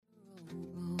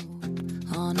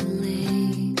on a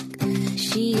lake.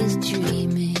 She is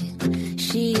dreaming,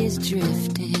 she is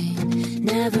drifting,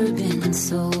 never been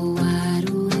so wide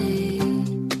awake.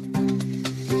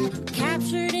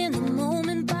 Captured in the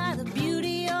moment by the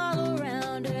beauty all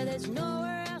around her, there's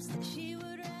nowhere else that she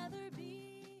would rather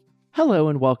be. Hello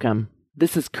and welcome.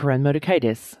 This is Karen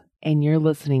Motakaitis, and you're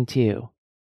listening to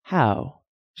How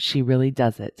She Really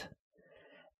Does It,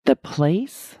 the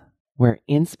place where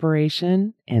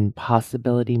inspiration and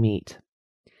possibility meet.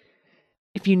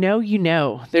 If you know, you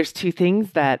know. There's two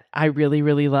things that I really,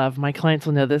 really love. My clients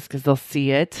will know this because they'll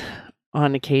see it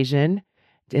on occasion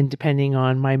and depending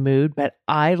on my mood, but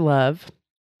I love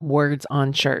words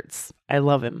on shirts. I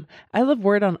love them. I love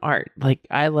word on art. Like,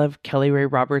 I love Kelly Ray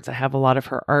Roberts. I have a lot of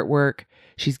her artwork.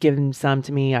 She's given some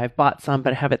to me. I've bought some,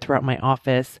 but I have it throughout my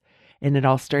office. And it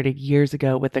all started years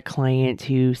ago with a client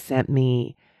who sent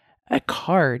me a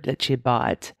card that she had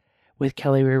bought with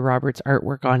Kelly Ray Roberts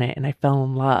artwork on it. And I fell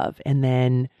in love. And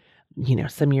then,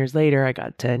 some years later, I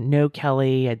got to know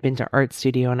Kelly. I'd been to art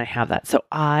studio and I have that. So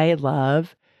I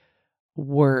love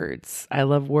words. I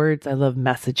love words. I love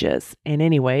messages. And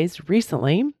anyways, just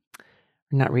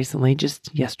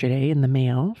yesterday in the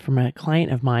mail from a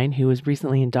client of mine who was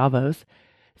recently in Davos,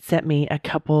 sent me a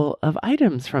couple of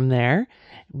items from there.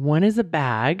 One is a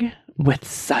bag with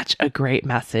such a great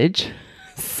message.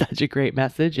 Such a great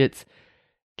message. It's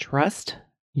trust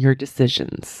your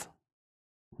decisions.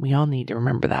 We all need to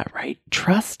remember that, right?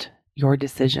 Trust your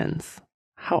decisions.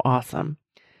 How awesome.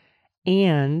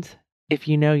 And if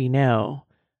you know, you know,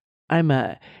 I'm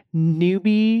a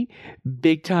newbie,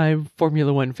 big time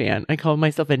Formula One fan. I call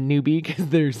myself a newbie because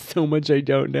there's so much I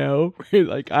don't know.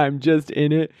 Like, I'm just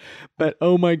in it. But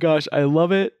oh my gosh, I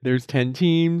love it. There's 10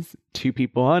 teams, 2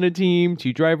 people on a team,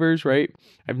 2 drivers, right?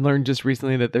 I've learned just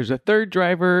recently that there's a third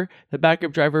driver, the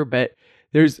backup driver, but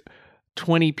there's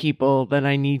 20 people that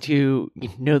I need to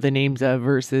know the names of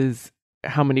versus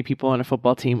how many people on a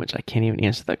football team, which I can't even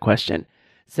answer that question.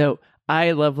 So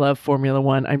I love Formula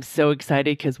One. I'm so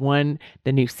excited because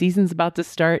the new season's about to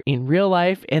start in real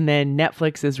life, and then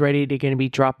Netflix is going to be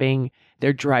dropping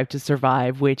their Drive to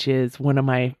Survive, which is one of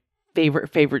my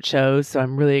favorite shows. So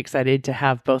I'm really excited to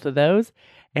have both of those,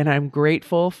 and I'm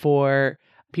grateful for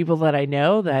people that I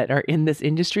know that are in this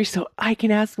industry so I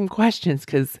can ask them questions,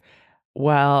 because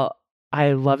while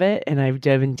I love it and I've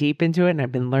dove deep into it and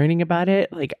I've been learning about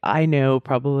it, like, I know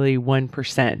probably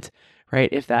 1%. Right?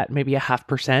 If that, maybe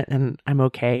 0.5%, and I'm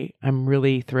okay. I'm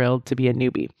really thrilled to be a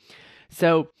newbie.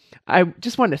 So I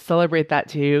just want to celebrate that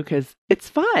too, because it's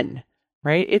fun,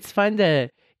 right? It's fun to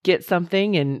get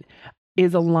something and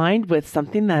is aligned with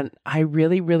something that I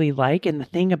really, really like. And the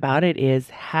thing about it is,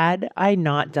 had I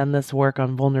not done this work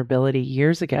on vulnerability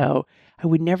years ago, I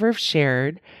would never have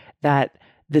shared that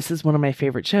this is one of my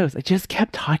favorite shows. I just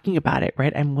kept talking about it,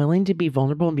 right? I'm willing to be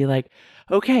vulnerable and be like,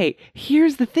 okay,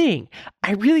 here's the thing.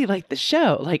 I really like the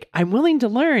show. Like, I'm willing to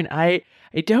learn. I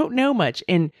don't know much.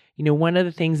 And, one of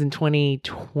the things in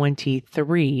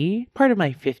 2023, part of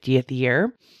my 50th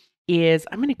year, is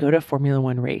I'm going to go to a Formula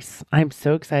One race. I'm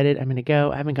so excited. I'm going to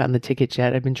go. I haven't gotten the tickets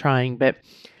yet. I've been trying, but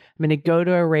I'm going to go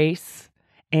to a race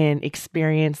and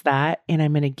experience that. And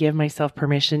I'm going to give myself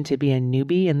permission to be a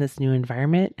newbie in this new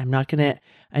environment. I'm not going to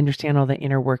understand all the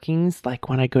inner workings like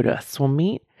when I go to a swim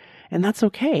meet, and that's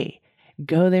okay.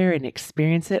 Go there and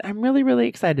experience it. I'm really, really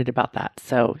excited about that.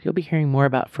 So you'll be hearing more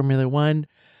about Formula One.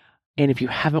 And if you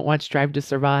haven't watched Drive to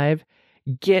Survive,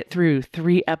 get through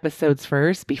 3 episodes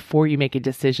first before you make a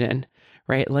decision,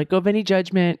 right? Let go of any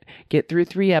judgment, get through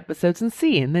 3 episodes and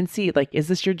then see, like, is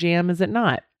this your jam? Is it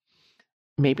not?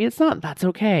 Maybe it's not. That's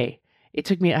okay. I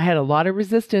had a lot of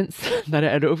resistance that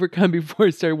I had to overcome before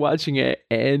I started watching it.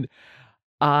 And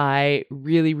I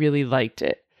really, really liked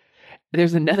it.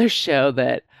 There's another show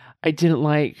that I didn't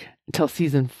like until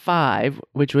season 5,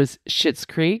 which was Schitt's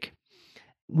Creek.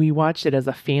 We watched it as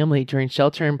a family during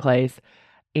shelter in place.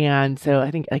 And so I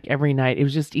think, like, every night, it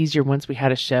was just easier once we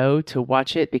had a show to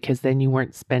watch it, because then you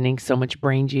weren't spending so much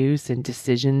brain juice and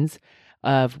decisions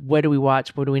of what do we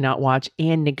watch, what do we not watch,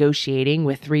 and negotiating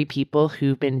with 3 people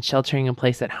who've been sheltering in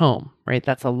place at home, right?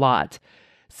 That's a lot.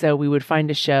 So we would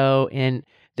find a show, and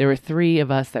there were 3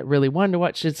 of us that really wanted to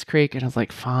watch Schitt's Creek, and I was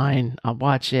like, fine, I'll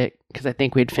watch it, because I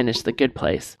think we'd finished The Good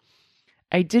Place.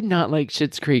 I did not like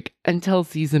Schitt's Creek until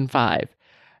season 5,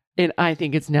 and I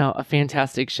think it's now a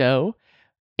fantastic show,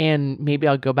 and maybe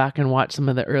I'll go back and watch some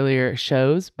of the earlier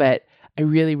shows, but I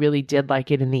really, really did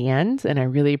like it in the end, and I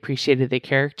really appreciated the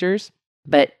characters.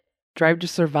 But Drive to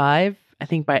Survive, I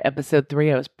think by episode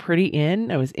 3, I was pretty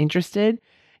in. I was interested,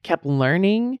 kept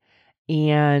learning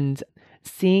and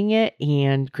seeing it.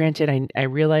 And granted, I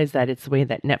realized that it's the way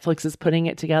that Netflix is putting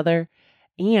it together.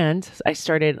 And I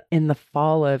started in the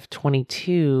fall of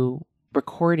 22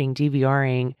 recording,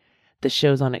 DVRing the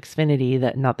shows on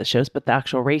Xfinity, not the shows, but the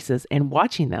actual races, and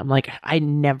watching them. Like, I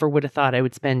never would have thought I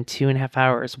would spend 2.5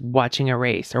 hours watching a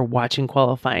race or watching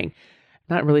qualifying.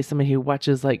 Not really somebody who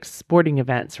watches like sporting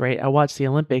events, right? I watch the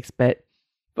Olympics, but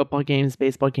football games,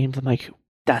 baseball games, I'm like,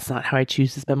 that's not how I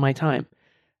choose to spend my time.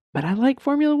 But I like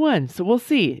Formula One, so we'll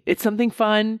see. It's something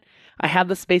fun. I have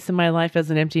the space in my life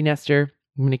as an empty nester.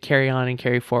 I'm going to carry on and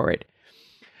carry forward.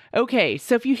 Okay,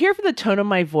 so if you hear from the tone of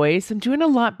my voice, I'm doing a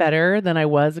lot better than I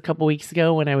was a couple weeks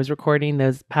ago when I was recording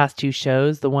those past two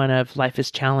shows, the one of Life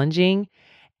is Challenging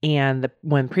and the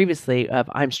one previously of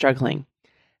I'm Struggling.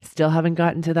 Still haven't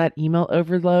gotten to that email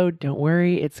overload. Don't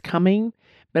worry, it's coming.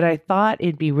 But I thought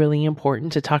it'd be really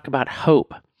important to talk about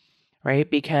hope, right?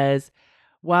 Because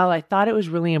while I thought it was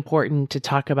really important to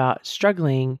talk about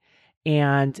struggling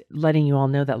and letting you all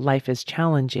know that life is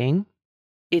challenging,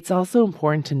 it's also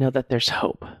important to know that there's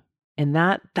hope. And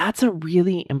that's a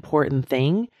really important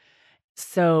thing.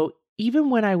 So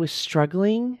even when I was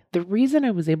struggling, the reason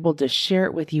I was able to share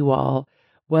it with you all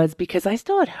was because I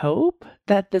still had hope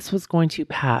that this was going to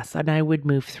pass and I would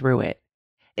move through it.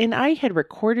 And I had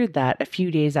recorded that a few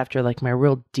days after like my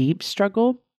real deep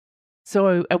struggle.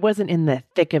 So I wasn't in the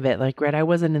thick of it, like, right? I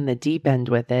wasn't in the deep end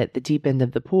with it, the deep end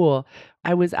of the pool.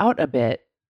 I was out a bit,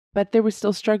 but there was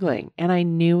still struggling. And I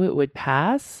knew it would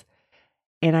pass.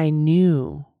 And I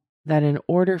knew that in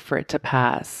order for it to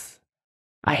pass,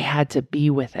 I had to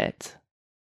be with it.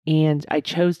 And I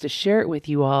chose to share it with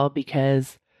you all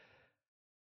because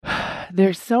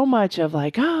there's so much of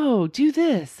like, oh, do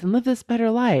this and live this better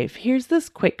life. Here's this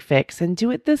quick fix and do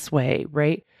it this way,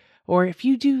 right? Or if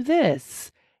you do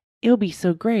this, it'll be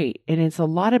so great. And it's a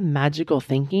lot of magical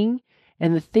thinking.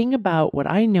 And the thing about what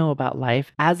I know about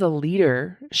life as a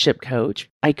leadership coach,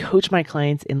 I coach my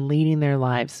clients in leading their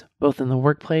lives, both in the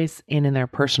workplace and in their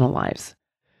personal lives.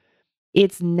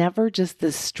 It's never just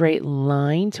this straight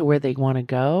line to where they want to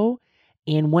go.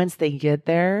 And once they get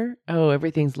there, oh,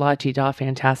 everything's la-ti-da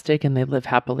fantastic and they live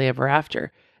happily ever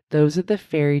after. Those are the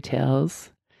fairy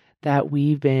tales that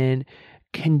we've been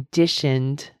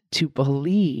conditioned to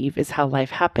believe is how life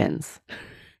happens.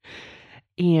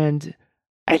 And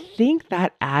I think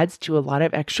that adds to a lot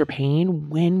of extra pain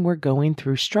when we're going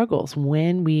through struggles,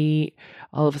 when we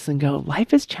all of a sudden go,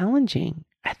 life is challenging.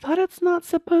 I thought it's not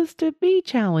supposed to be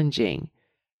challenging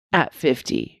at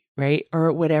 50, right? Or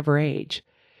at whatever age.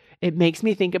 It makes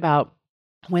me think about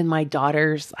when my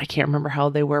daughters, I can't remember how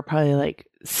old they were, probably like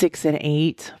 6 and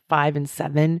 8, 5 and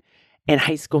 7, and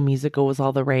High School Musical was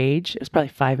all the rage. It was probably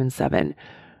 5 and 7.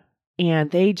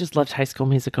 And they just loved High School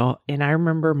Musical. And I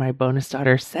remember my bonus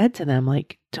daughter said to them,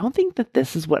 like, don't think that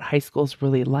this is what high school is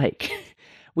really like.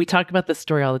 We talk about this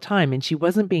story all the time, and she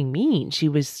wasn't being mean. She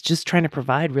was just trying to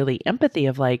provide really empathy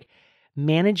of like,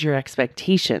 manage your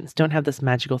expectations. Don't have this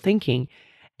magical thinking.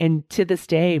 And to this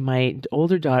day, my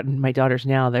older daughter, my daughters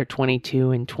now, they're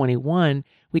 22 and 21.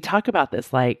 We talk about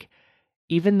this, like,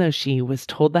 even though she was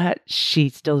told that, she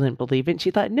still didn't believe it. And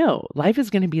she thought, no, life is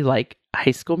going to be like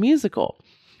High School Musical,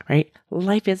 right?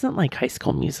 Life isn't like High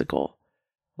School Musical.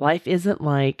 Life isn't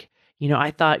like,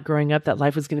 I thought growing up that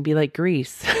life was going to be like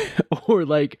Grease or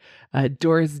like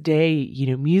Doris Day,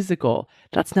 musical.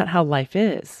 That's not how life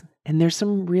is. And there's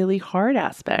some really hard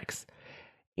aspects.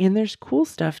 And there's cool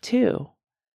stuff too,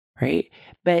 right?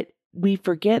 But we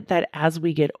forget that as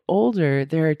we get older,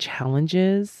 there are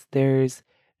challenges. There's,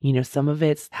 some of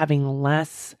it's having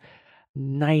less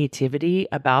naivety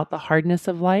about the hardness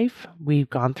of life. We've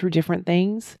gone through different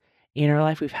things in our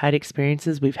life. We've had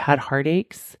experiences. We've had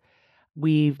heartaches.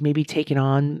 We've maybe taken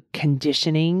on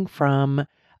conditioning from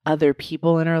other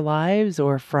people in our lives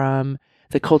or from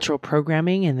the cultural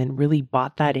programming and then really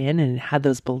bought that in and had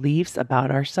those beliefs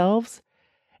about ourselves.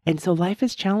 And so life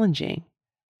is challenging.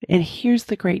 And here's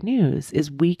the great news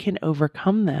is we can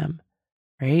overcome them,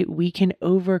 right? We can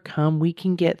overcome, we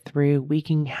can get through, we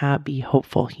can be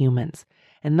hopeful humans.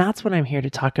 And that's what I'm here to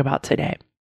talk about today.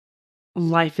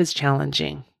 Life is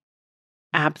challenging.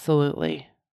 Absolutely.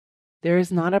 There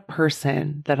is not a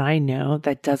person that I know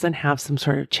that doesn't have some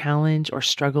sort of challenge or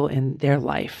struggle in their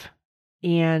life.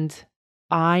 And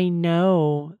I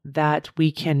know that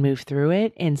we can move through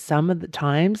it. And some of the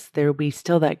times there will be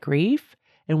still that grief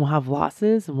and we'll have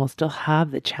losses and we'll still have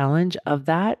the challenge of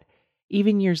that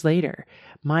even years later.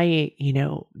 My,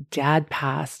 dad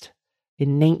passed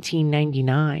in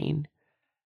 1999,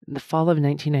 in the fall of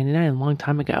 1999, a long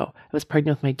time ago. I was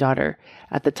pregnant with my daughter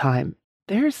at the time.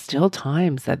 There are still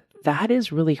times that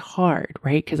is really hard,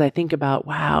 right? Because I think about,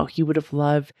 wow, he would have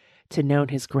loved to know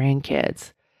his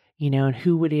grandkids, and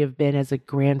who would he have been as a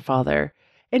grandfather?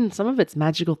 And some of it's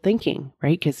magical thinking,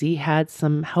 right? Because he had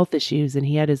some health issues and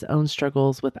he had his own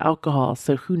struggles with alcohol.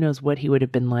 So who knows what he would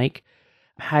have been like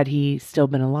had he still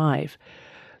been alive.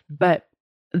 But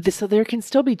so there can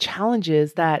still be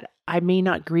challenges that I may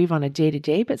not grieve on a day to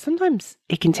day, but sometimes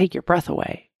it can take your breath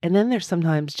away. And then there's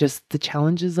sometimes just the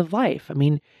challenges of life. I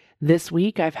mean, this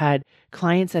week I've had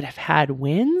clients that have had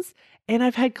wins and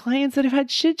I've had clients that have had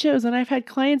shit shows and I've had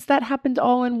clients that happened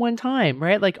all in one time,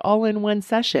 right? Like all in one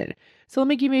session. So let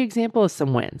me give you an example of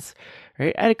some wins,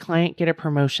 right? I had a client get a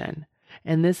promotion.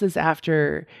 And this is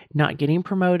after not getting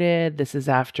promoted. This is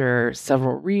after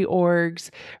several reorgs,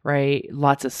 right?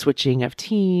 Lots of switching of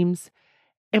teams.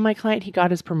 And my client, he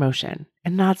got his promotion.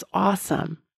 And that's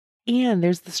awesome. And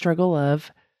there's the struggle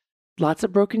of lots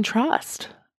of broken trust.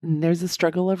 And there's a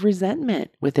struggle of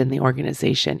resentment within the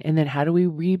organization. And then how do we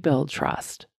rebuild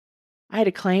trust? I had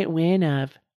a client win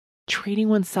of treating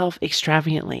oneself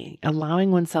extravagantly,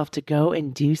 allowing oneself to go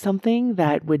and do something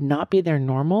that would not be their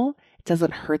normal. It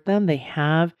doesn't hurt them. They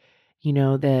have,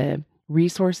 the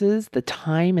resources, the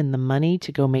time and the money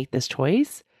to go make this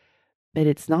choice, but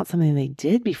it's not something they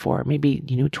did before, maybe,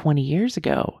 20 years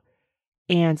ago.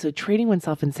 And so treating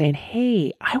oneself and saying,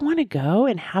 hey, I want to go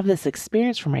and have this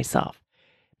experience for myself.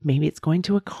 Maybe it's going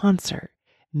to a concert.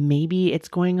 Maybe it's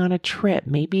going on a trip.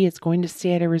 Maybe it's going to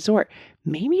stay at a resort.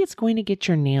 Maybe it's going to get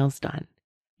your nails done.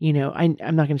 I'm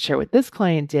not going to share what this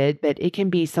client did, but it can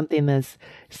be something as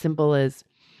simple as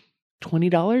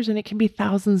 $20 and it can be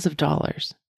thousands of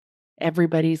dollars.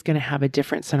 Everybody's going to have a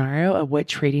different scenario of what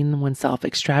treating oneself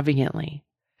extravagantly.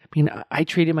 I mean, I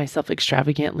treated myself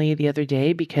extravagantly the other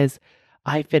day because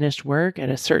I finished work at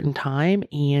a certain time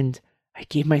and I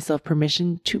gave myself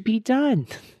permission to be done.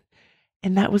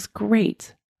 And that was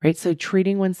great, right? So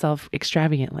treating oneself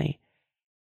extravagantly.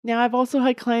 Now, I've also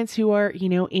had clients who are,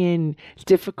 in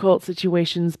difficult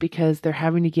situations because they're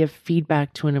having to give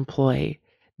feedback to an employee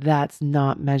that's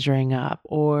not measuring up,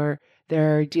 or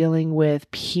they're dealing with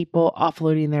people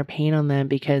offloading their pain on them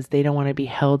because they don't want to be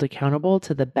held accountable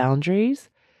to the boundaries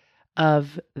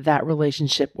of that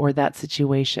relationship or that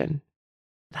situation.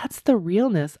 That's the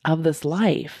realness of this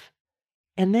life.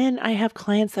 And then I have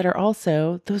clients that are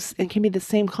also those, and can be the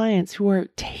same clients who are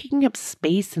taking up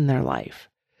space in their life,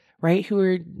 right? Who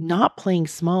are not playing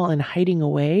small and hiding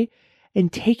away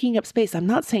and taking up space. I'm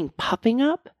not saying puffing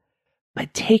up,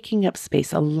 but taking up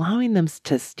space, allowing them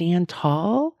to stand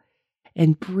tall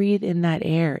and breathe in that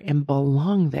air and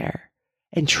belong there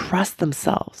and trust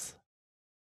themselves.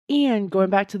 And going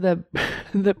back to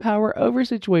the power over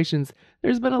situations,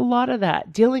 there's been a lot of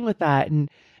that, dealing with that, and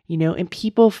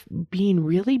people being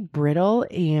really brittle,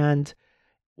 and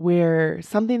where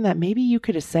something that maybe you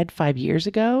could have said 5 years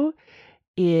ago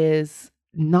is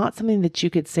not something that you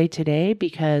could say today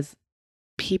because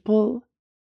people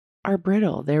are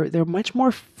brittle. They're much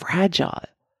more fragile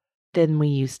than we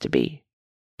used to be.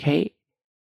 Okay.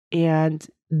 And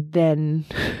then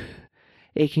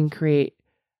it can create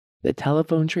the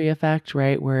telephone tree effect,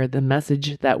 right? Where the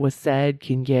message that was said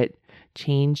can get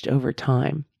changed over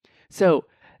time. So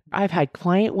I've had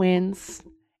client wins,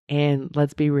 and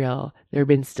let's be real, there have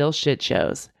been still shit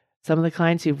shows. Some of the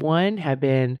clients who've won have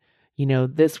been,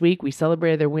 this week we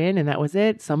celebrated their win and that was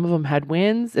it. Some of them had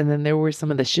wins, and then there were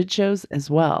some of the shit shows as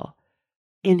well.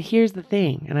 And here's the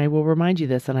thing, and I will remind you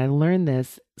this, and I learned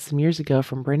this some years ago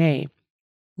from Brene.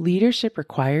 Leadership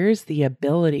requires the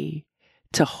ability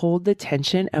to hold the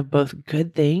tension of both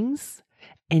good things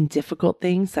and difficult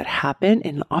things that happen.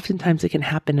 And oftentimes it can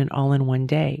happen all in one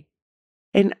day.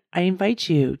 And I invite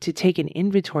you to take an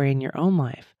inventory in your own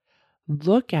life.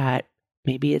 Look at,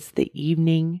 maybe it's the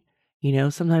evening.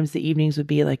 Sometimes the evenings would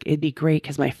be like, it'd be great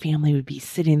because my family would be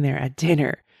sitting there at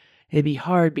dinner. It'd be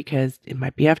hard because it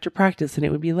might be after practice and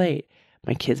it would be late.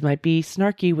 My kids might be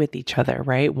snarky with each other,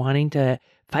 right? Wanting to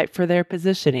fight for their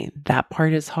positioning. That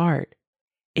part is hard.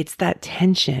 It's that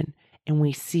tension, and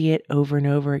we see it over and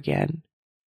over again.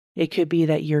 It could be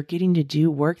that you're getting to do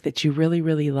work that you really,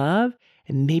 really love,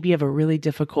 and maybe you have a really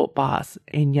difficult boss.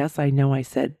 And yes, I know I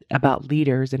said about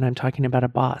leaders, and I'm talking about a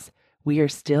boss. We are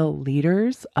still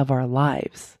leaders of our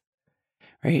lives,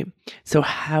 right? So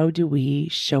how do we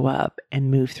show up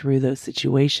and move through those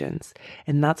situations?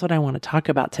 And that's what I want to talk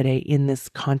about today in this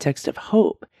context of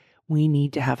hope. We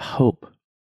need to have hope.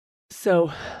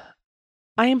 So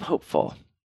I am hopeful.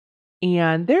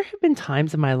 And there have been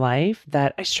times in my life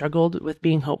that I struggled with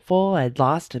being hopeful. I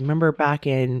remember back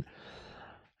in,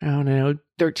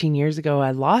 13 years ago,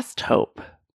 I lost hope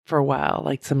for a while,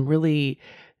 like some really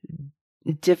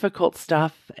difficult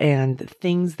stuff and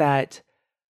things that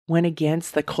went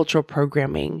against the cultural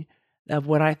programming of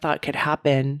what I thought could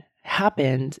happen,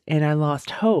 happened, and I lost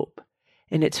hope.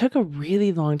 And it took a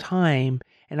really long time.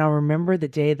 And I'll remember the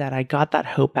day that I got that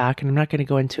hope back. And I'm not going to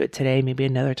go into it today. Maybe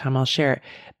another time I'll share it.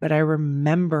 But I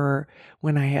remember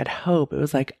when I had hope, it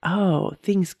was like, oh,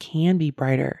 things can be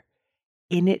brighter.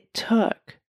 And it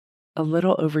took a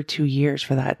little over 2 years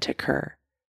for that to occur,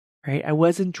 right? I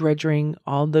wasn't dredging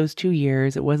all those 2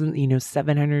 years. It wasn't,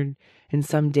 700 and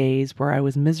some days where I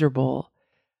was miserable.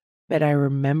 But I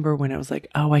remember when I was like,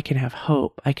 oh, I can have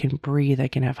hope. I can breathe. I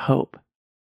can have hope.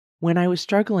 When I was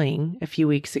struggling a few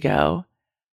weeks ago,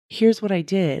 here's what I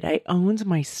did. I owned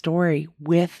my story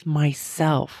with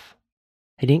myself.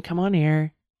 I didn't come on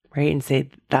air, right, and say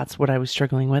that's what I was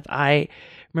struggling with. I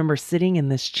remember sitting in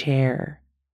this chair,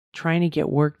 trying to get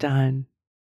work done,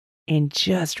 and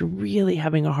just really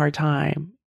having a hard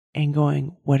time and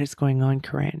going, what is going on,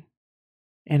 Corinne?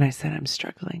 And I said, I'm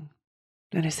struggling.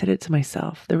 And I said it to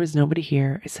myself. There was nobody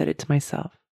here. I said it to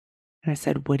myself. And I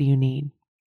said, what do you need?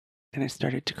 And I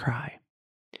started to cry.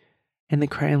 And the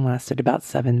crying lasted about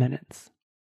 7 minutes.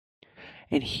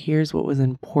 And here's what was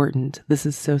important. This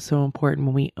is so, so important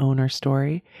when we own our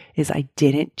story, is I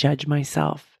didn't judge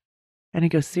myself. And I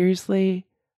go, seriously,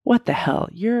 what the hell?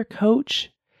 You're a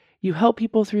coach. You help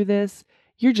people through this.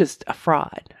 You're just a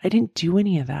fraud. I didn't do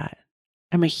any of that.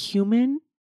 I'm a human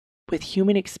with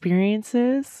human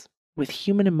experiences, with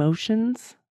human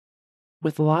emotions,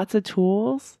 with lots of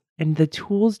tools. And the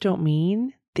tools don't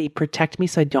mean they protect me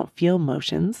so I don't feel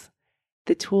emotions.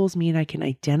 The tools mean I can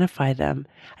identify them.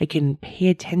 I can pay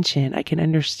attention. I can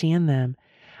understand them.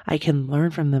 I can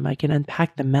learn from them. I can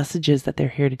unpack the messages that they're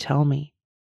here to tell me,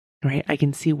 right? I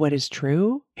can see what is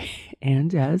true.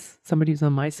 And as somebody who's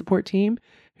on my support team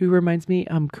who reminds me,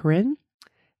 Corinne,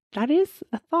 that is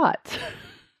a thought.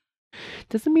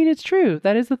 Doesn't mean it's true.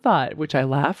 That is a thought, which I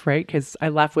laugh, right? Because I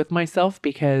laugh with myself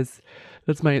because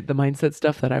that's the mindset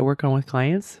stuff that I work on with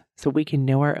clients. So we can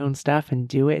know our own stuff and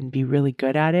do it and be really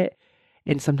good at it.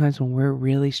 And sometimes when we're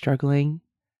really struggling,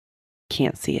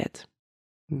 can't see it.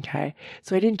 Okay.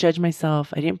 So I didn't judge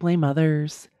myself. I didn't blame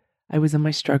others. I was in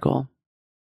my struggle.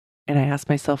 And I asked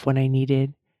myself what I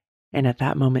needed. And at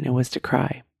that moment, it was to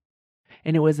cry.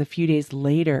 And it was a few days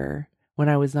later when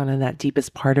I was not in that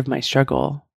deepest part of my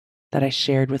struggle that I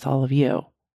shared with all of you.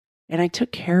 And I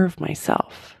took care of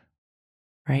myself,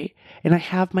 right? And I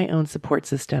have my own support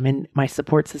system. And my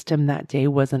support system that day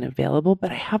wasn't available,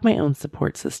 but I have my own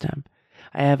support system.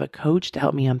 I have a coach to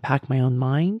help me unpack my own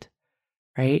mind,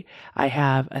 right? I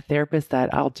have a therapist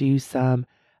that I'll do some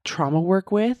trauma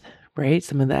work with, right?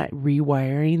 Some of that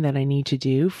rewiring that I need to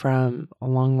do from a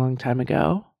long, long time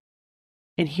ago.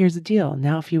 And here's the deal.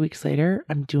 Now, a few weeks later,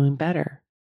 I'm doing better.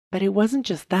 But it wasn't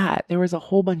just that. There was a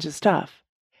whole bunch of stuff.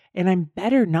 And I'm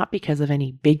better not because of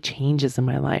any big changes in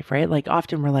my life, right? Like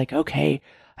often we're like, okay,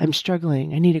 I'm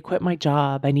struggling. I need to quit my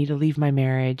job. I need to leave my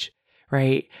marriage,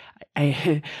 right?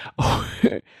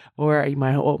 Or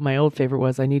my old favorite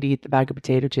was I need to eat the bag of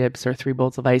potato chips or 3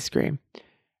 bowls of ice cream,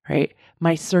 right?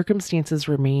 My circumstances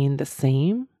remain the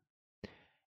same.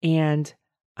 And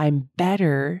I'm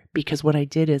better because what I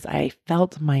did is I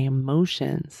felt my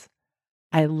emotions.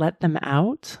 I let them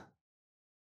out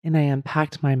and I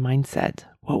unpacked my mindset.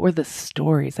 What were the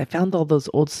stories? I found all those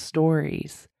old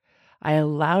stories. I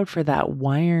allowed for that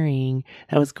wiring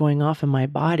that was going off in my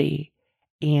body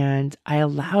and I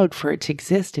allowed for it to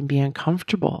exist and be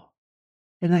uncomfortable.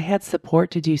 And I had support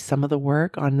to do some of the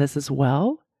work on this as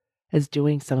well as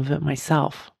doing some of it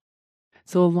myself.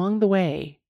 So along the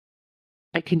way,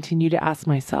 I continue to ask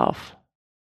myself,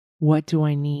 what do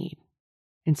I need?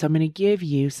 And so I'm going to give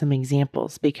you some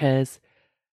examples because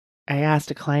I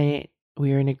asked a client,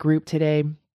 we were in a group today.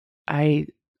 I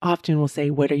often will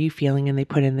say, what are you feeling? And they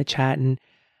put in the chat and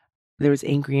there was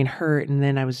angry and hurt. And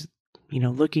then I was,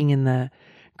 looking in the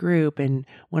group and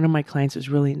one of my clients was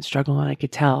really in struggle and I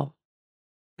could tell.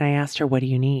 And I asked her, what do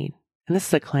you need? And this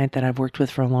is a client that I've worked with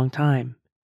for a long time.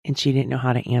 And she didn't know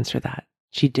how to answer that.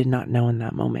 She did not know in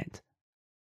that moment.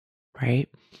 Right?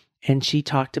 And she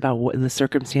talked about what the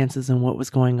circumstances and what was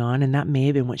going on. And that may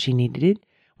have been what she needed,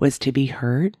 was to be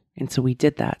heard. And so we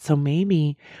did that. So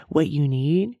maybe what you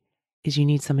need is you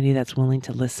need somebody that's willing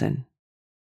to listen.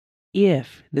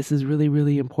 If this is really,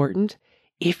 really important,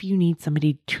 if you need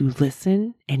somebody to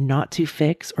listen and not to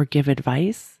fix or give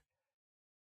advice,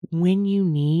 when you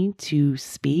need to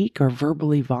speak or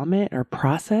verbally vomit or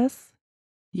process,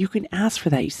 you can ask for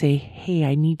that. You say, hey,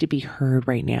 I need to be heard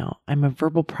right now. I'm a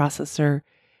verbal processor.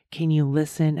 Can you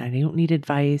listen? I don't need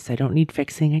advice. I don't need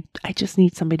fixing. I just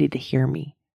need somebody to hear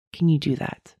me. Can you do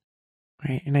that?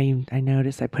 Right. And I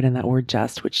noticed I put in that word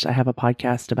just, which I have a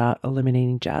podcast about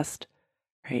eliminating just,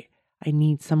 right? I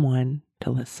need someone to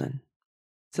listen.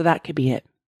 So that could be it.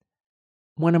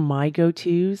 One of my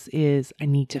go-tos is I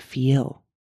need to feel.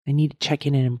 I need to check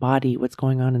in and embody what's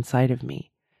going on inside of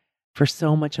me. For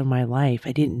so much of my life,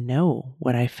 I didn't know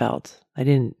what I felt. I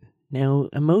didn't know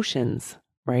emotions,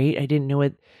 right? I didn't know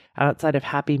it outside of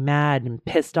happy, mad, and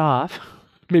pissed off,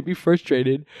 maybe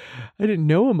frustrated. I didn't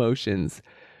know emotions.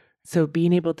 So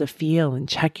being able to feel and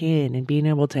check in and being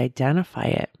able to identify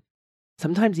it,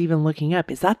 sometimes even looking up,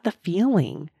 is that the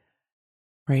feeling?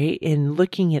 Right? And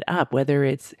looking it up, whether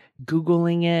it's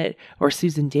Googling it or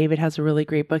Susan David has a really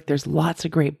great book. There's lots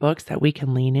of great books that we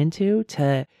can lean into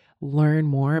to learn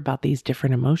more about these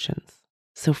different emotions.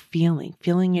 So feeling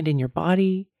it in your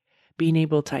body, being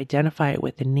able to identify it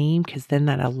with a name, because then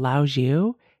that allows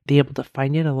you to be able to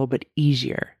find it a little bit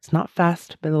easier. It's not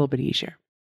fast, but a little bit easier.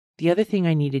 The other thing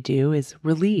I need to do is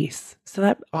release. So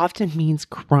that often means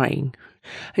crying.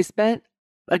 I spent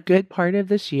a good part of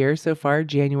this year so far,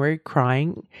 January,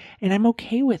 crying, and I'm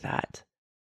okay with that,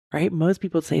 right? Most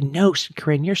people say, no,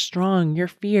 Corinne, you're strong, you're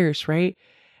fierce, right?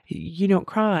 You don't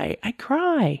cry. I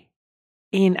cry.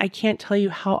 And I can't tell you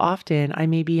how often I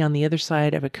may be on the other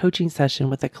side of a coaching session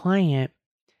with a client,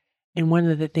 and one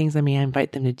of the things I may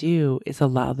invite them to do is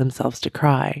allow themselves to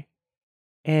cry.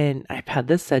 And I've had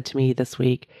this said to me this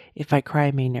week, if I cry,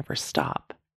 I may never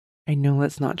stop. I know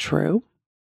that's not true.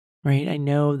 Right? I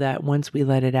know that once we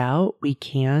let it out,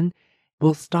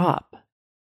 we'll stop.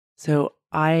 So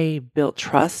I built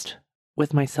trust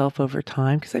with myself over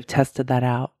time because I've tested that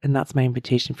out. And that's my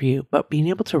invitation for you. But being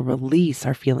able to release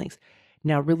our feelings.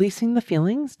 Now, releasing the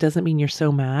feelings doesn't mean you're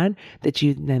so mad that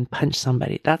you then punch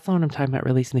somebody. That's not what I'm talking about,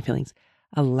 releasing the feelings.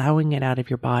 Allowing it out of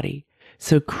your body.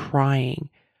 So crying.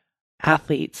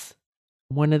 Athletes,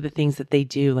 one of the things that they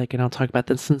do, and I'll talk about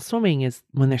this in swimming, is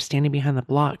when they're standing behind the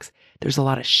blocks, there's a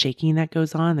lot of shaking that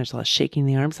goes on. There's a lot of shaking in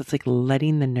the arms. It's like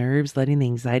letting the nerves, letting the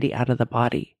anxiety out of the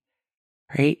body,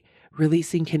 right?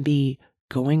 Releasing can be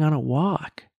going on a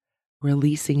walk,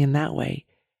 releasing in that way.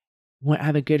 I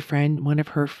have a good friend, one of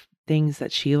her things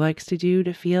that she likes to do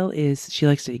to feel is she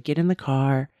likes to get in the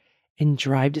car and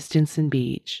drive to Stinson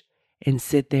Beach and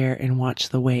sit there and watch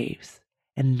the waves.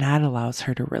 And that allows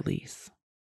her to release.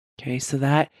 Okay, so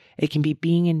that it can be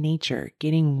being in nature,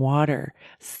 getting water,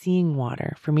 seeing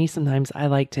water. For me, sometimes I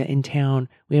like to, in town,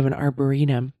 we have an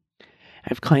arboretum. I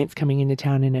have clients coming into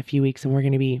town in a few weeks, and we're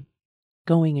going to be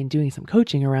going and doing some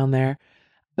coaching around there.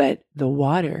 But the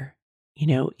water,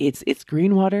 it's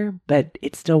green water, but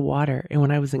it's still water. And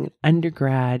when I was in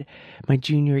undergrad, my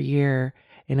junior year,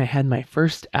 and I had my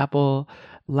first Apple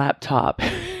laptop,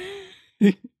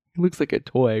 it looks like a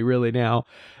toy really now.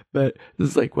 But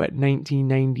this is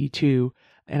 1992.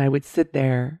 And I would sit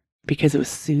there because it was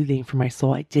soothing for my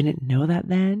soul. I didn't know that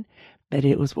then, but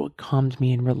it was what calmed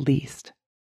me and released.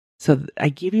 So I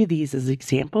give you these as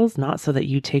examples, not so that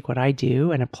you take what I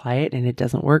do and apply it and it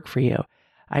doesn't work for you.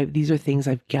 These are things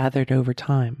I've gathered over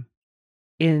time.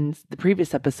 In the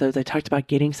previous episodes, I talked about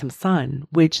getting some sun,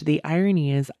 which the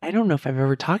irony is, I don't know if I've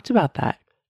ever talked about that,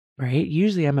 right?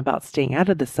 Usually I'm about staying out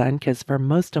of the sun because for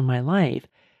most of my life,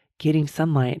 getting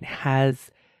sunlight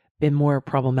has been more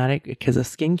problematic because of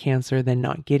skin cancer than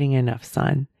not getting enough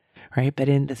sun, right? But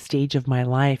in the stage of my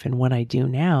life and what I do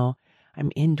now,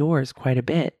 I'm indoors quite a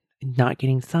bit, not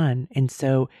getting sun. And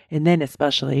then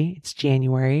especially it's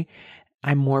January,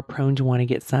 I'm more prone to want to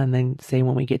get sun than say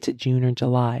when we get to June or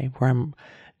July, where I'm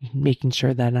making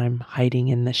sure that I'm hiding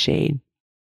in the shade.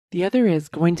 The other is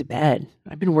going to bed.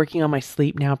 I've been working on my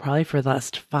sleep now probably for the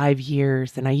last 5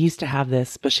 years. And I used to have this,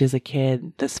 especially as a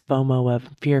kid, this FOMO of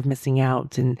fear of missing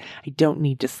out. And I don't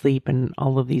need to sleep and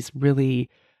all of these really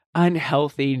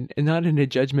unhealthy, not in a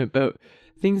judgment, but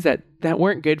things that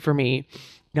weren't good for me,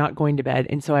 not going to bed.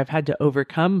 And so I've had to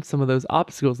overcome some of those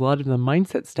obstacles, a lot of the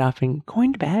mindset stuff, and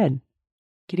going to bed,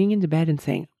 getting into bed and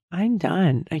saying, I'm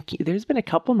done. There's been a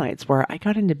couple nights where I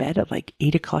got into bed at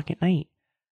 8 o'clock at night.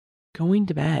 Going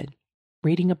to bed,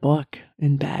 reading a book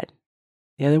in bed.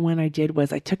 The other one I did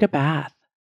was I took a bath.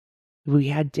 We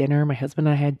had dinner. My husband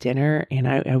and I had dinner, and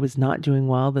I was not doing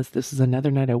well. This is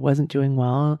another night I wasn't doing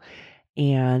well.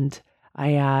 And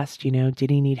I asked, did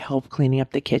he need help cleaning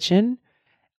up the kitchen?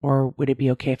 Or would it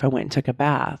be okay if I went and took a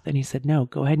bath? And he said, no,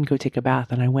 go ahead and go take a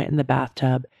bath. And I went in the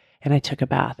bathtub and I took a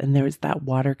bath. And there was that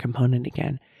water component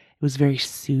again. It was very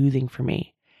soothing for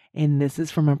me. And this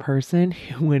is from a person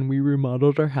who, when we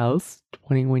remodeled our house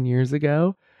 21 years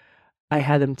ago, I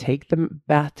had them take the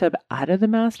bathtub out of the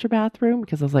master bathroom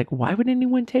because I was like, why would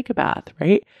anyone take a bath,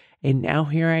 right? And now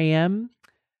here I am,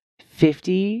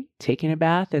 50, taking a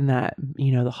bath in that,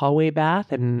 the hallway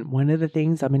bath. And one of the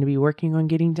things I'm going to be working on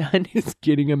getting done is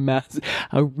getting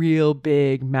a real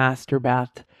big master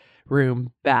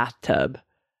bathroom bathtub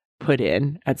put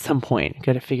in at some point.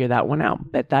 Got to figure that one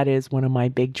out. But that is one of my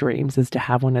big dreams, is to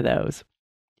have one of those.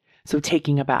 So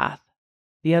taking a bath.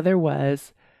 The other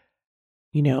was,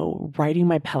 riding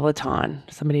my Peloton.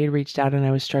 Somebody had reached out and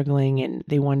I was struggling and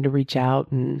they wanted to reach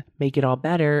out and make it all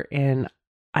better. And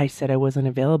I said I wasn't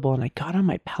available and I got on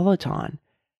my Peloton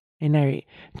and I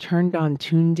turned on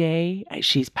Tunde.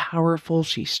 She's powerful,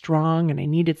 she's strong, and I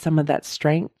needed some of that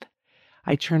strength.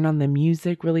 I turned on the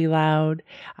music really loud.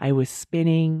 I was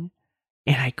spinning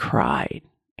and I cried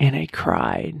and I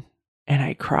cried and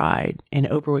I cried. And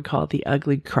Oprah would call it the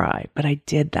ugly cry, but I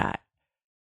did that,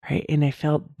 right? And I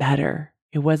felt better.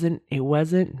 It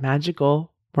wasn't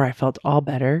magical where I felt all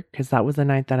better, because that was the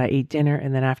night that I ate dinner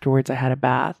and then afterwards I had a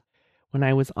bath. When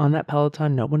I was on that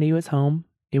Peloton, nobody was home.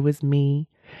 It was me,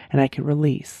 and I could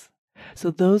release.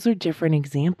 So those are different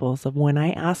examples of when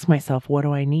I ask myself, what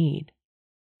do I need?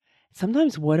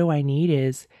 Sometimes what do I need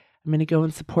is I'm going to go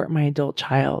and support my adult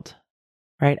child,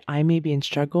 right? I may be in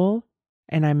struggle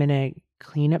and I'm going to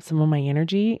clean up some of my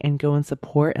energy and go and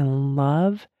support and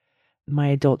love my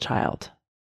adult child.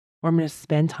 Or I'm going to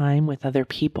spend time with other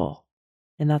people.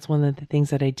 And that's one of the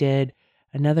things that I did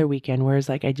another weekend, where it's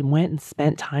like I went and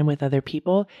spent time with other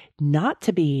people, not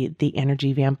to be the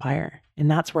energy vampire. And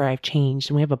that's where I've changed.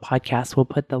 And we have a podcast. We'll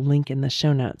put the link in the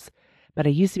show notes. But I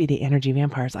used to be the energy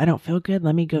vampires. I don't feel good.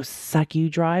 Let me go suck you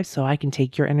dry so I can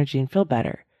take your energy and feel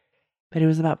better. But it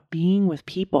was about being with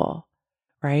people,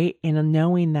 right? And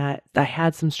knowing that I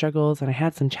had some struggles and I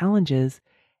had some challenges,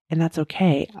 and that's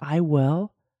okay. I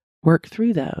will work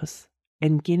through those,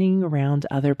 and getting around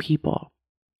other people.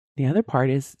 The other part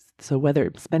is, so whether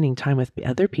it's spending time with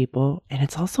other people, and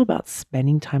it's also about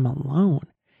spending time alone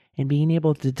and being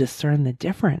able to discern the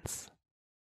difference,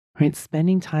 right?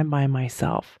 Spending time by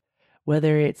myself,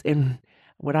 whether it's in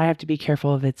what I have to be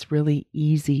careful of, it's really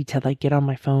easy to like get on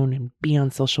my phone and be on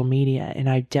social media. And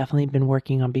I've definitely been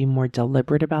working on being more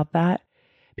deliberate about that,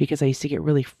 because I used to get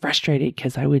really frustrated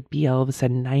because I would be all of a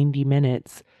sudden 90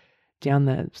 minutes down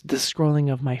the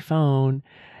scrolling of my phone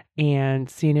and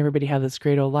seeing everybody have this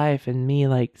great old life and me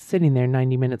like sitting there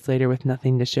 90 minutes later with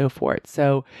nothing to show for it.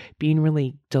 So being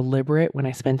really deliberate when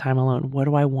I spend time alone, what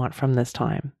do I want from this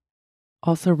time?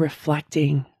 Also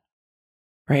reflecting,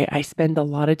 right? I spend a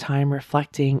lot of time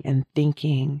reflecting and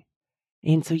thinking.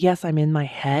 And so, yes, I'm in my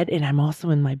head and I'm also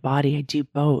in my body. I do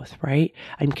both, right?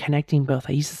 I'm connecting both.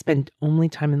 I used to spend only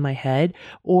time in my head,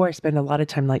 or I spend a lot of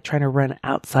time like trying to run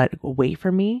outside away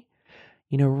from me.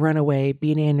 Run away,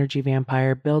 be an energy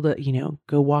vampire,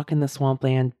 go walk in the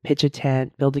swampland, pitch a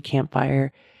tent, build a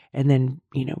campfire, and then,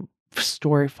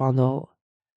 story fondle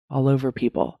all over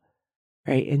people,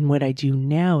 right? And what I do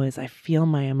now is I feel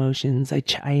my emotions,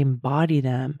 I embody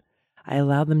them, I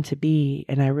allow them to be,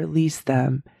 and I release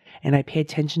them, and I pay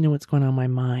attention to what's going on in my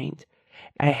mind.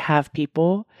 I have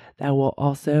people that will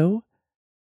also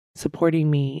supporting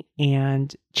me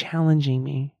and challenging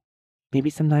me. Maybe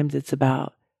sometimes it's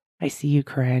about, I see you,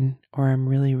 Corinne, or I'm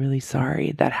really, really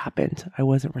sorry that happened. I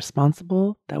wasn't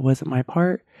responsible. That wasn't my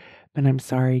part, but I'm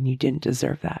sorry and you didn't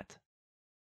deserve that.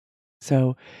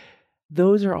 So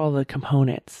those are all the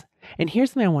components. And here's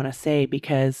something I want to say,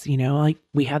 because, like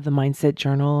we have the mindset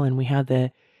journal and we have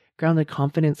the grounded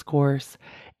confidence course,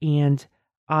 and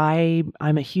I'm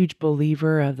a huge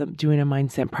believer of doing a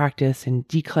mindset practice and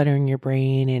decluttering your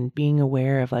brain and being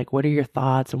aware of like, what are your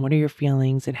thoughts and what are your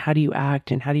feelings and how do you act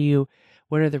and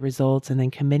what are the results, and then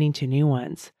committing to new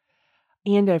ones.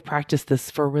 And I've practiced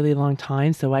this for a really long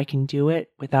time, so I can do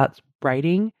it without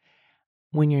writing.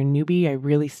 When you're a newbie, I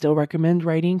really still recommend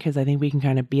writing, because I think we can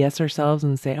kind of BS ourselves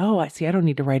and say, oh, I see, I don't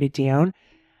need to write it down.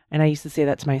 And I used to say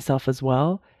that to myself as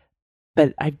well.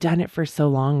 But I've done it for so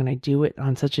long and I do it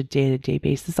on such a day-to-day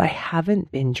basis. I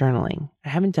haven't been journaling. I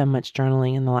haven't done much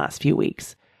journaling in the last few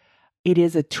weeks. It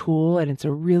is a tool and it's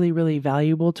a really, really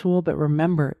valuable tool. But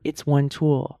remember, it's one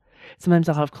tool. Sometimes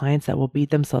I'll have clients that will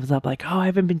beat themselves up like, oh, I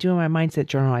haven't been doing my mindset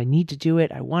journal. I need to do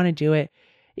it. I want to do it.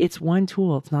 It's one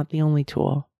tool. It's not the only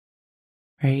tool,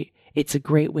 right? It's a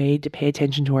great way to pay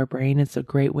attention to our brain. It's a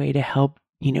great way to help,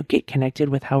 get connected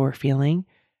with how we're feeling.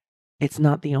 It's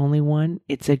not the only one.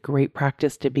 It's a great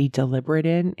practice to be deliberate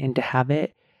in and to have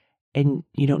it. And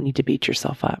you don't need to beat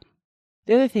yourself up.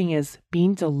 The other thing is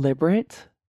being deliberate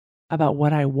about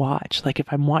what I watch. Like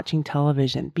if I'm watching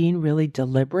television, being really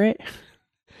deliberate.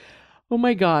 Oh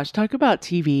my gosh, talk about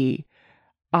TV.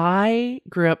 I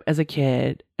grew up as a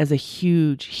kid as a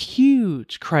huge,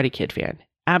 huge Karate Kid fan.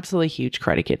 Absolutely huge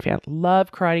Karate Kid fan.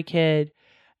 Love Karate Kid.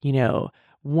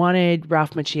 Wanted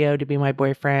Ralph Macchio to be my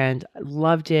boyfriend.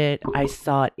 Loved it. I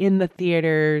saw it in the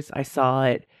theaters. I saw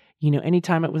it,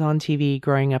 anytime it was on TV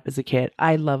growing up as a kid.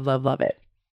 I love, love, love it.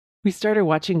 we started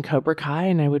watching Cobra Kai,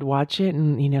 and I would watch it,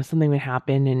 and something would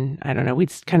happen, and I don't know,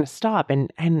 we'd kind of stop,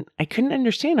 and I couldn't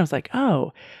understand. I was like,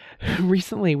 oh,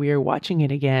 recently we were watching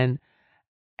it again,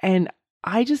 and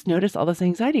I just noticed all this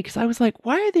anxiety because I was like,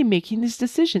 why are they making these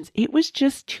decisions? It was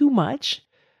just too much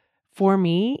for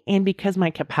me. And because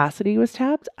my capacity was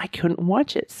tapped, I couldn't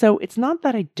watch it. So it's not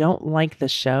that I don't like the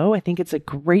show. I think it's a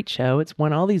great show. It's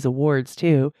won all these awards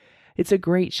too. It's a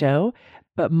great show,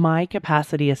 but my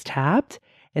capacity is tapped.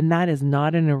 And that is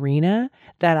not an arena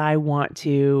that I want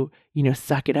to,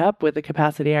 suck it up with the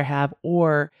capacity I have,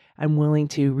 or I'm willing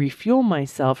to refuel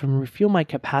myself and refuel my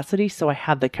capacity so I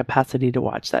have the capacity to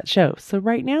watch that show. So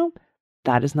right now,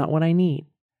 that is not what I need.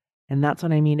 And that's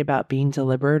what I mean about being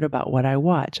deliberate about what I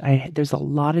watch. There's a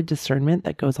lot of discernment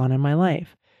that goes on in my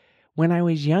life. When I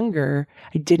was younger,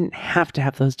 I didn't have to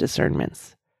have those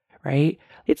discernments, right?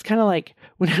 It's kind of like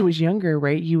when I was younger,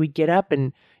 right? You would get up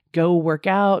and go work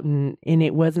out and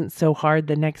it wasn't so hard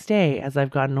the next day. As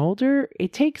I've gotten older,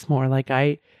 it takes more. Like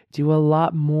I do a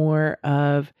lot more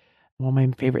of, well, my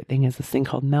favorite thing is this thing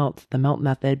called MELT, the MELT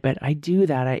method, but I do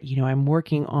that. I'm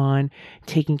working on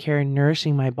taking care and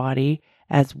nourishing my body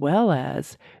as well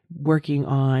as working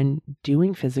on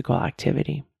doing physical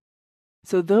activity.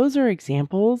 So those are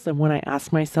examples of when I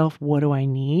ask myself, what do I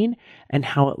need and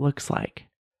how it looks like.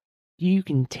 You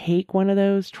can take one of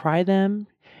those, try them.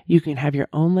 You can have your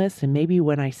own list. And maybe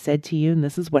when I said to you, and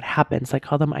this is what happens, I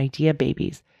call them idea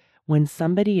babies. When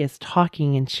somebody is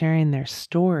talking and sharing their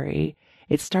story,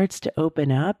 it starts to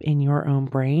open up in your own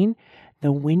brain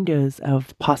the windows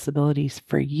of possibilities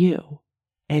for you.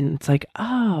 And it's like,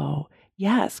 oh,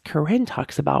 yes, Corinne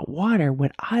talks about water.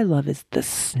 What I love is the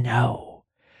snow.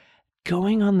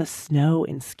 Going on the snow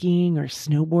and skiing or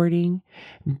snowboarding,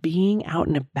 being out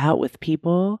and about with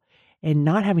people and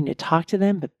not having to talk to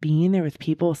them, but being there with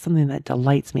people is something that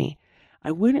delights me.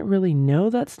 I wouldn't really know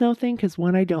that snow thing because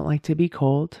one, I don't like to be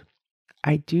cold.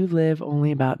 I do live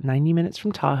only about 90 minutes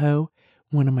from Tahoe.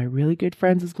 One of my really good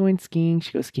friends is going skiing.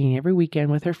 She goes skiing every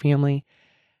weekend with her family,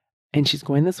 and she's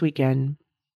going this weekend.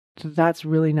 So that's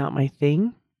really not my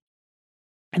thing.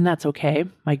 And that's okay.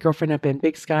 My girlfriend up in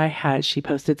Big Sky she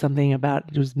posted something about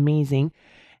it was amazing.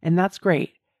 And that's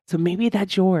great. So maybe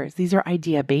that's yours. These are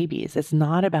idea babies. It's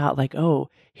not about like, oh,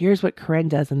 here's what Corinne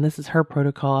does and this is her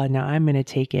protocol and now I'm going to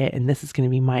take it and this is going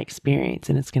to be my experience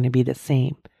and it's going to be the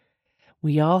same.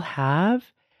 We all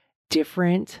have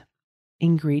different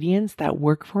ingredients that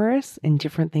work for us and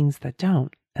different things that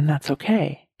don't. And that's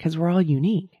okay because we're all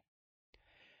unique.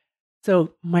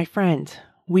 So my friend,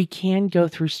 we can go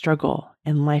through struggle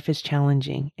and life is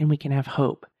challenging and we can have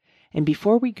hope. And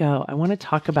before we go, I want to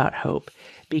talk about hope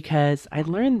because I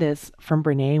learned this from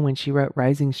Brene when she wrote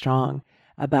Rising Strong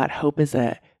about hope as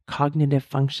a cognitive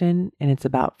function. And it's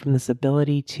about from this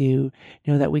ability to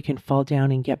know that we can fall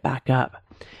down and get back up.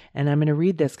 And I'm going to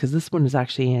read this because this one is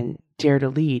actually in Dare to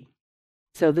Lead.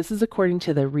 So this is according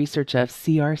to the research of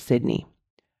C.R. Sidney.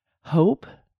 Hope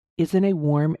isn't a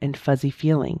warm and fuzzy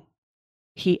feeling.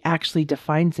 He actually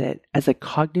defines it as a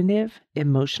cognitive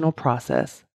emotional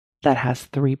process that has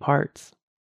 3 parts.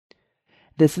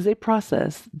 This is a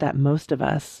process that most of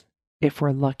us, if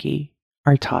we're lucky,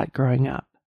 are taught growing up,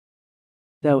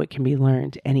 though it can be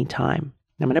learned anytime.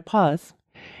 I'm going to pause.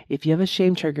 If you have a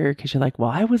shame trigger because you're like,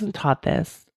 well, I wasn't taught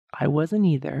this, I wasn't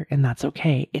either, and that's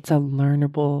okay. It's a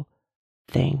learnable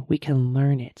thing. We can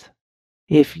learn it.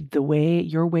 If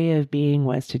your way of being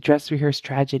was to dress rehearse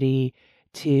tragedy,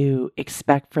 to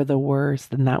expect for the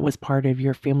worst, and that was part of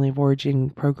your family of origin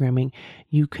programming,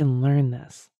 you can learn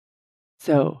this.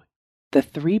 So the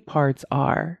 3 parts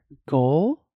are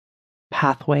goal,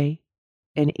 pathway,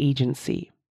 and agency.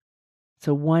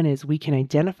 So one is we can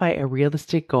identify a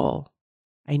realistic goal.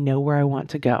 I know where I want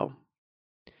to go.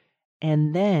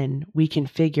 And then we can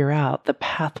figure out the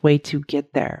pathway to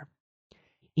get there.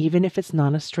 Even if it's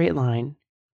not a straight line.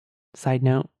 Side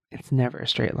note, it's never a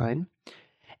straight line.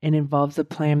 It involves a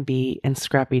plan B and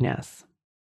scrappiness.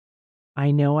 I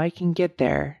know I can get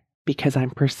there because I'm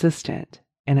persistent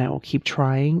and I will keep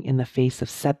trying in the face of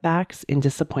setbacks and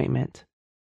disappointment.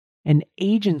 And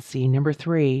agency, number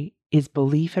 3, is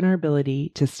belief in our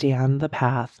ability to stay on the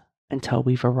path until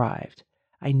we've arrived.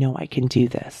 I know I can do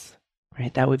this,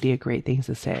 right? That would be a great thing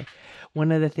to say.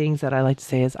 One of the things that I like to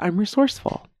say is I'm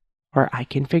resourceful or I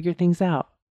can figure things out.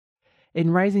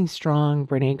 In Rising Strong,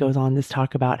 Brene goes on to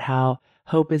talk about how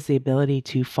hope is the ability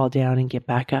to fall down and get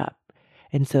back up.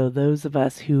 And so those of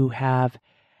us who have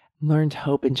learned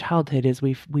hope in childhood is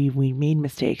we made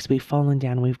mistakes, we've fallen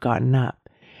down, we've gotten up.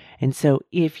 And so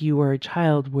if you were a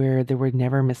child where there were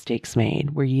never mistakes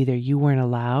made, where either you weren't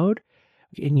allowed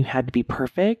and you had to be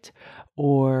perfect,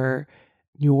 or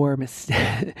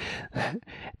the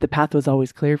path was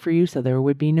always clear for you, so there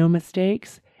would be no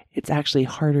mistakes. It's actually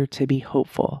harder to be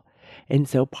hopeful. And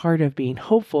so part of being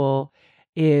hopeful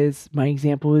is, my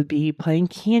example would be playing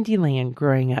Candyland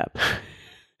growing up.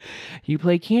 You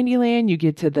play Candyland, you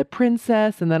get to the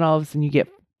princess, and then all of a sudden you get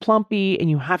Plumpy, and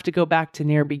you have to go back to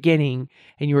near beginning,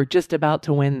 and you were just about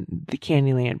to win the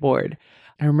Candyland board.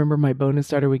 I remember my bonus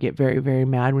daughter would get very, very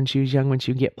mad when she was young when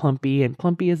she would get Plumpy, and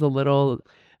Plumpy is a little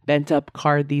bent up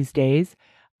card these days.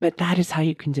 But that is how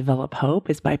you can develop hope,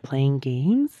 is by playing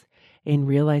games and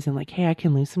realizing like, hey, I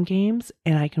can lose some games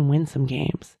and I can win some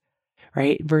games,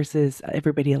 right? Versus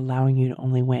everybody allowing you to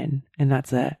only win. And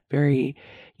that's a very,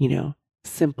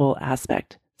 simple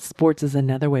aspect. Sports is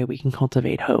another way we can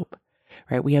cultivate hope,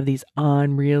 right? We have these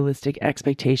unrealistic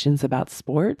expectations about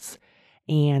sports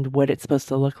and what it's supposed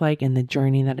to look like and the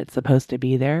journey that it's supposed to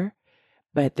be there.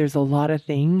 But there's a lot of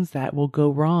things that will go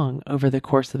wrong over the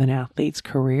course of an athlete's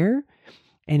career.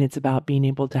 And it's about being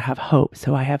able to have hope.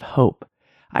 So I have hope.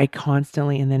 I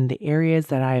constantly, and then the areas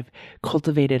that I've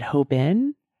cultivated hope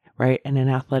in, right? And in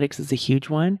athletics is a huge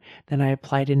one. Then I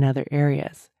applied in other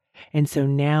areas. And so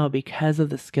now, because of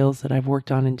the skills that I've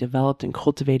worked on and developed and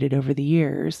cultivated over the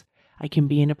years, I can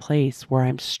be in a place where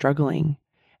I'm struggling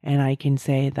and I can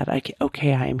say that I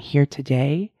am here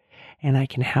today and I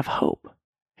can have hope.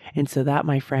 And so that,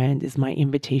 my friend, is my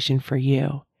invitation for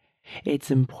you. It's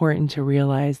important to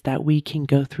realize that we can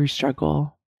go through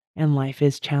struggle and life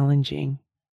is challenging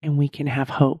and we can have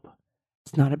hope.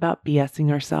 It's not about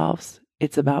BSing ourselves.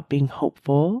 It's about being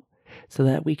hopeful so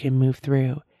that we can move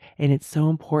through. And it's so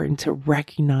important to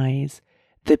recognize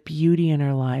the beauty in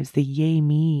our lives, the yay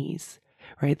me's,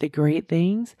 right? The great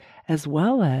things, as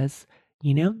well as,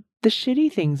 the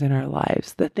shitty things in our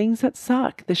lives, the things that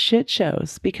suck, the shit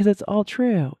shows, because it's all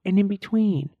true and in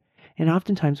between. And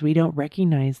oftentimes we don't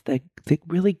recognize the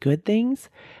really good things.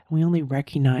 We only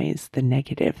recognize the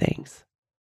negative things.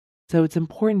 So it's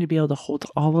important to be able to hold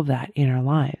all of that in our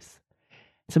lives.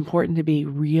 It's important to be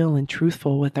real and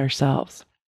truthful with ourselves,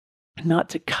 not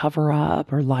to cover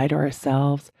up or lie to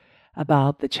ourselves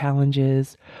about the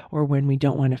challenges or when we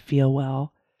don't want to feel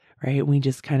well, right? We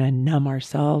just kind of numb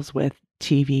ourselves with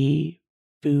TV,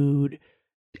 food,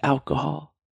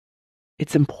 alcohol.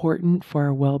 It's important for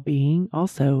our well-being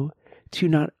also to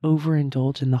not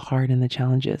overindulge in the hard and the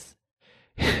challenges.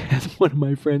 As one of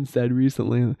my friends said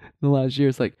recently in the last year,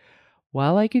 it's like,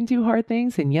 while I can do hard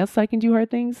things, and yes, I can do hard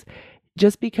things,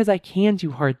 just because I can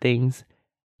do hard things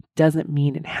doesn't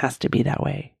mean it has to be that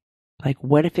way. Like,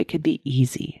 what if it could be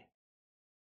easy,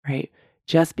 right?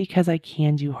 Just because I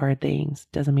can do hard things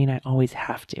doesn't mean I always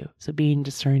have to. So being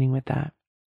discerning with that.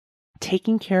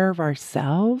 Taking care of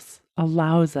ourselves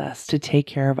allows us to take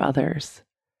care of others,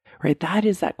 right? That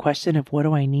is that question of what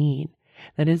do I need?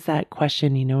 That is that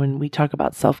question, when we talk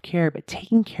about self-care, but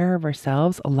taking care of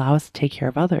ourselves allows us to take care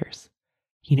of others.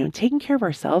 Taking care of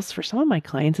ourselves, for some of my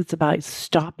clients, it's about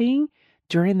stopping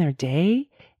during their day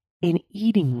and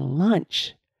eating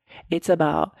lunch. It's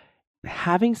about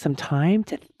having some time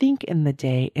to think in the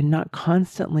day and not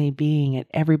constantly being at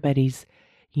everybody's,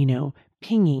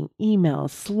 pinging, email,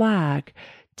 Slack,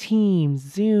 Teams,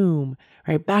 Zoom,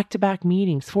 right? Back-to-back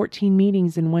meetings, 14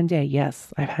 meetings in one day.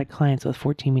 Yes, I've had clients with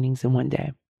 14 meetings in one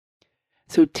day.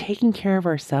 So taking care of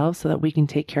ourselves so that we can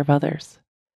take care of others.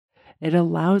 It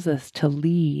allows us to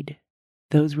lead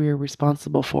those we are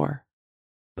responsible for,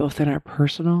 both in our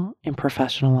personal and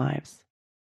professional lives.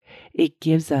 It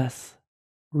gives us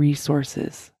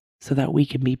resources so that we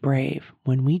can be brave.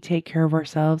 When we take care of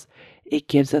ourselves, it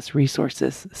gives us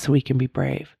resources so we can be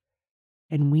brave.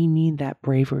 And we need that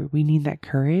bravery. We need that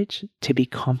courage to be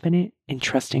confident in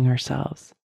trusting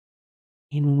ourselves.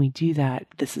 And when we do that,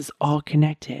 this is all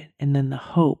connected. And then the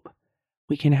hope,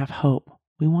 we can have hope.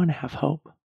 We want to have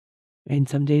hope. And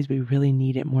some days we really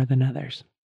need it more than others.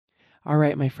 All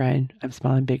right, my friend, I'm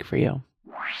smiling big for you.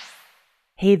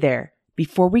 Hey there.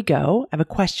 Before we go, I have a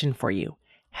question for you.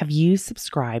 Have you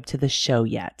subscribed to the show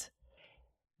yet?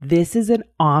 This is an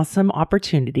awesome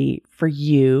opportunity for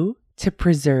you to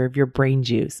preserve your brain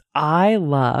juice. I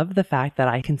love the fact that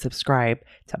I can subscribe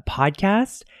to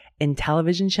podcasts and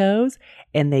television shows,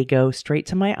 and they go straight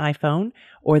to my iPhone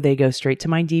or they go straight to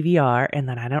my DVR, and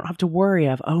then I don't have to worry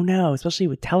of, oh no, especially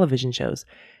with television shows.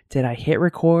 Did I hit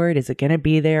record? Is it going to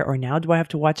be there? Or now do I have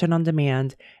to watch it on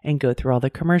demand and go through all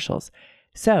the commercials?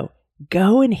 So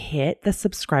go and hit the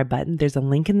subscribe button. There's a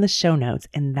link in the show notes,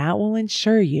 and that will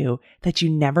ensure you that you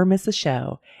never miss a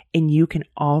show. And you can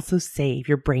also save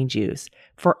your brain juice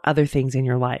for other things in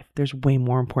your life. There's way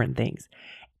more important things.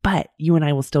 But you and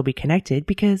I will still be connected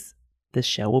because the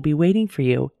show will be waiting for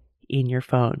you in your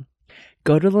phone.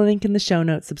 Go to the link in the show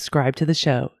notes, subscribe to the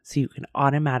show so you can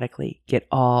automatically get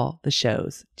all the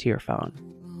shows to your phone.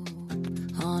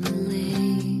 On a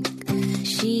lake,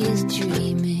 she is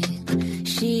dreaming,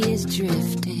 she is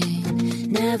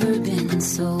drifting, never been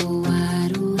so wild.